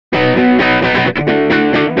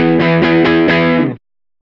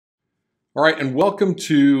All right, and welcome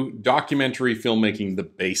to Documentary Filmmaking, the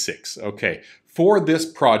Basics. Okay, for this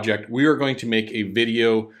project, we are going to make a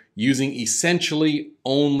video using essentially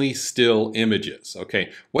only still images.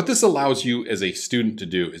 Okay, what this allows you as a student to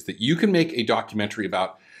do is that you can make a documentary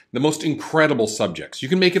about the most incredible subjects. You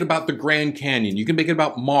can make it about the Grand Canyon, you can make it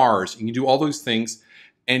about Mars, you can do all those things,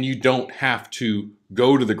 and you don't have to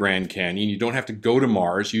go to the Grand Canyon, you don't have to go to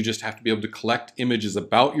Mars, you just have to be able to collect images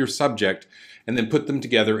about your subject and then put them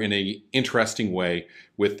together in an interesting way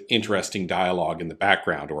with interesting dialogue in the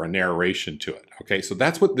background or a narration to it. Okay, so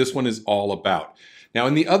that's what this one is all about. Now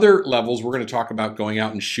in the other levels, we're going to talk about going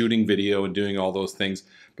out and shooting video and doing all those things.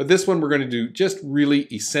 But this one, we're going to do just really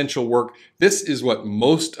essential work. This is what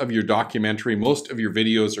most of your documentary, most of your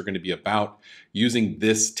videos are going to be about, using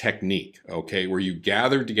this technique, okay, where you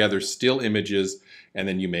gather together still images and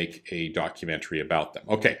then you make a documentary about them.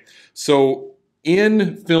 Okay, so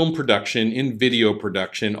in film production, in video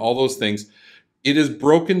production, all those things, it is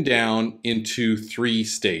broken down into 3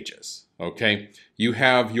 stages, okay? You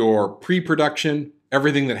have your pre-production,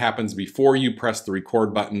 everything that happens before you press the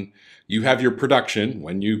record button. You have your production,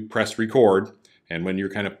 when you press record, and when you're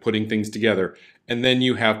kind of putting things together. And then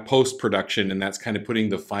you have post-production, and that's kind of putting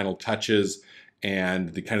the final touches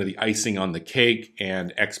and the kind of the icing on the cake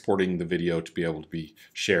and exporting the video to be able to be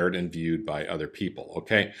shared and viewed by other people,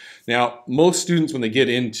 okay? Now, most students, when they get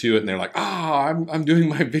into it and they're like, I'm doing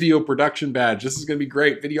my video production badge. This is gonna be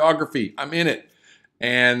great, videography, I'm in it.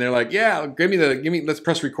 And they're like, yeah, let's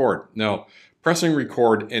press record. No, pressing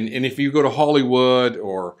record, and if you go to Hollywood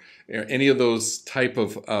or any of those type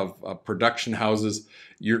of production houses,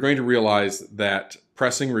 you're going to realize that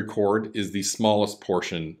pressing record is the smallest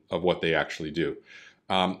portion of what they actually do.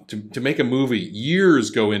 To make a movie, years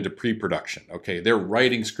go into pre-production. Okay, they're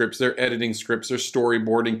writing scripts, they're editing scripts, they're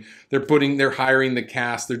storyboarding, they're hiring the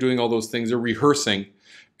cast, they're doing all those things, they're rehearsing,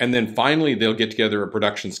 and then finally they'll get together a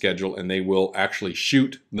production schedule and they will actually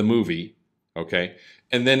shoot the movie. Okay,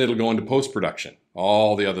 and then it'll go into post-production,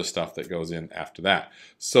 all the other stuff that goes in after that.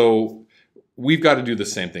 So we've got to do the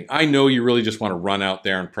same thing. I know you really just want to run out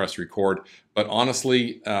there and press record, but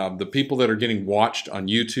honestly, the people that are getting watched on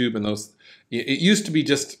YouTube and those, it used to be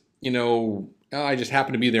just, I just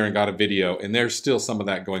happened to be there and got a video, and there's still some of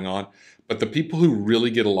that going on. But the people who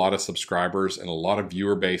really get a lot of subscribers and a lot of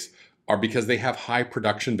viewer base are because they have high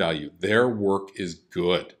production value. Their work is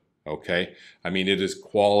good. Okay, I mean, it is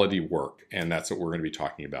quality work, and that's what we're going to be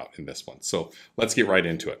talking about in this one. So let's get right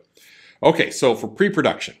into it. Okay, so for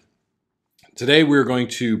pre-production, today we're going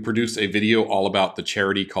to produce a video all about the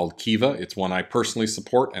charity called Kiva. It's one I personally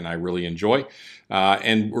support and I really enjoy.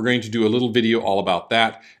 And we're going to do a little video all about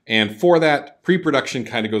that. And for that, pre-production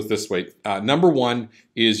kind of goes this way. Number 1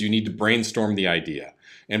 is you need to brainstorm the idea.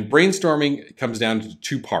 And brainstorming comes down to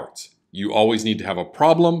 2 parts. You always need to have a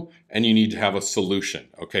problem and you need to have a solution.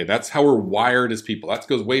 Okay, that's how we're wired as people. That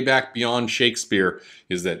goes way back beyond Shakespeare,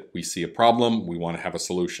 is that we see a problem, we want to have a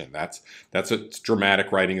solution. That's what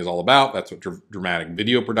dramatic writing is all about. That's what dramatic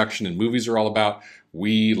video production and movies are all about.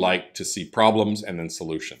 We like to see problems and then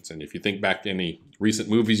solutions. And if you think back to any recent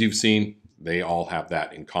movies you've seen, they all have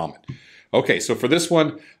that in common. Okay, so for this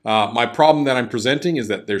one, my problem that I'm presenting is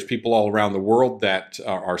that there's people all around the world that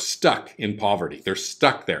are stuck in poverty. They're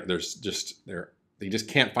stuck there. They just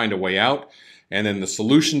can't find a way out. And then the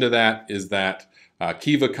solution to that is that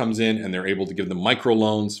Kiva comes in and they're able to give them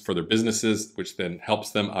microloans for their businesses, which then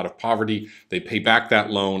helps them out of poverty. They pay back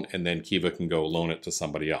that loan, and then Kiva can go loan it to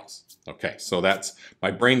somebody else. Okay, so that's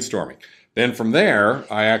my brainstorming. Then from there,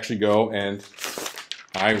 I actually go and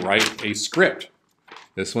I write a script.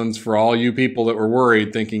 This one's for all you people that were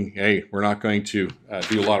worried, thinking, hey, we're not going to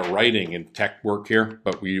do a lot of writing in tech work here,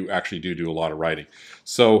 but we actually do a lot of writing.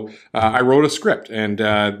 So I wrote a script, and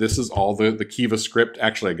this is all the Kiva script.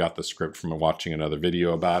 Actually, I got the script from watching another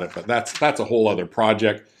video about it, but that's a whole other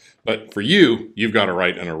project. But for you, you've got to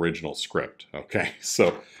write an original script, okay?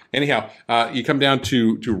 So anyhow, you come down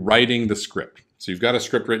to writing the script. So you've got a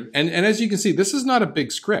script written, and as you can see, this is not a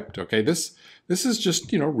big script, okay? This is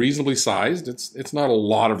just, reasonably sized. It's not a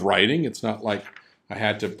lot of writing. It's not like I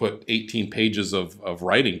had to put 18 pages of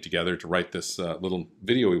writing together to write this little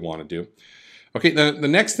video we want to do. Okay, the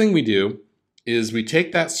next thing we do is we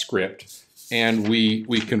take that script and we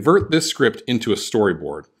convert this script into a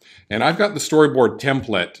storyboard. And I've got the storyboard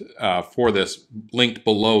template for this linked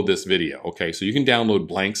below this video. Okay, so you can download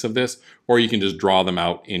blanks of this, or you can just draw them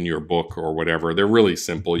out in your book or whatever. They're really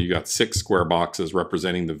simple. You got 6 square boxes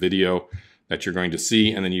representing the video that you're going to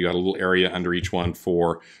see, and then you got a little area under each one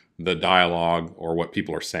for the dialogue or what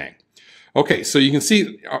people are saying. Okay, so you can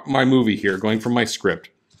see my movie here going from my script.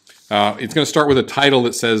 It's going to start with a title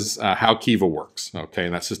that says how Kiva works. Okay,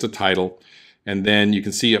 and that's just a title. And then you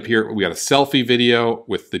can see up here, we got a selfie video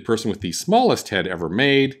with the person with the smallest head ever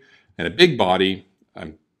made and a big body.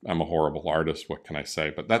 I'm a horrible artist, what can I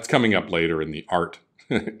say? But that's coming up later in the art,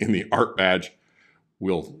 in the art badge.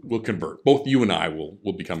 We'll convert. Both you and I will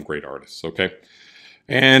become great artists, okay?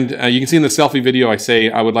 And you can see in the selfie video, I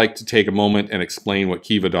say, I would like to take a moment and explain what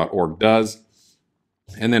kiva.org does.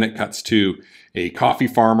 And then it cuts to a coffee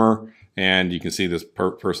farmer. And you can see this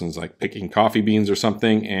person's like picking coffee beans or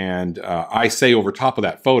something. And I say over top of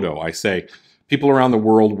that photo, I say, people around the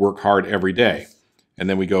world work hard every day. And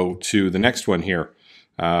then we go to the next one here.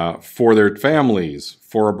 For their families,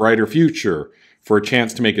 for a brighter future, for a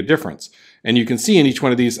chance to make a difference. And you can see in each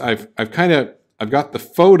one of these, I've got the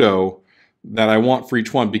photo that I want for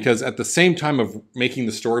each one, because at the same time of making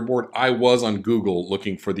the storyboard, I was on Google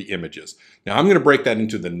looking for the images. Now I'm going to break that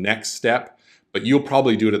into the next step. But you'll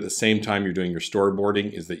probably do it at the same time you're doing your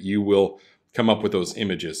storyboarding, is that you will come up with those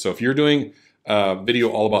images. So if you're doing a video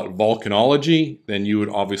all about volcanology, then you would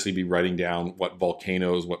obviously be writing down what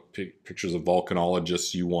volcanoes, what pictures of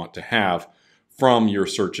volcanologists you want to have from your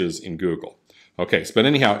searches in Google. Okay, so but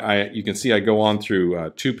anyhow, you can see I go on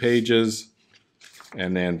through 2 pages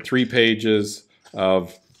and then 3 pages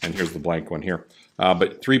of, and here's the blank one here,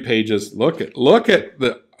 but 3 pages. Look at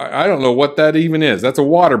the, I don't know what that even is. That's a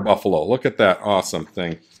water buffalo. Look at that awesome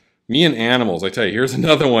thing. Me and animals. I tell you, here's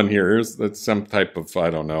another one here. That's some type of, I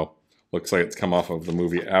don't know. Looks like it's come off of the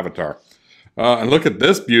movie Avatar. And look at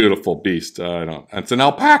this beautiful beast. It's an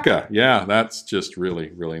alpaca. Yeah, that's just really,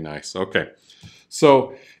 really nice. Okay.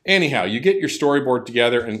 So anyhow, you get your storyboard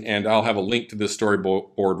together, and I'll have a link to this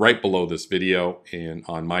storyboard right below this video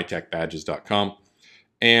on mytechbadges.com.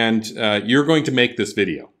 And you're going to make this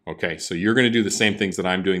video. Okay, so you're going to do the same things that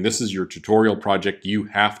I'm doing. This is your tutorial project. You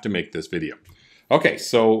have to make this video. Okay,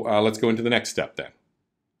 so let's go into the next step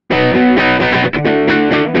then.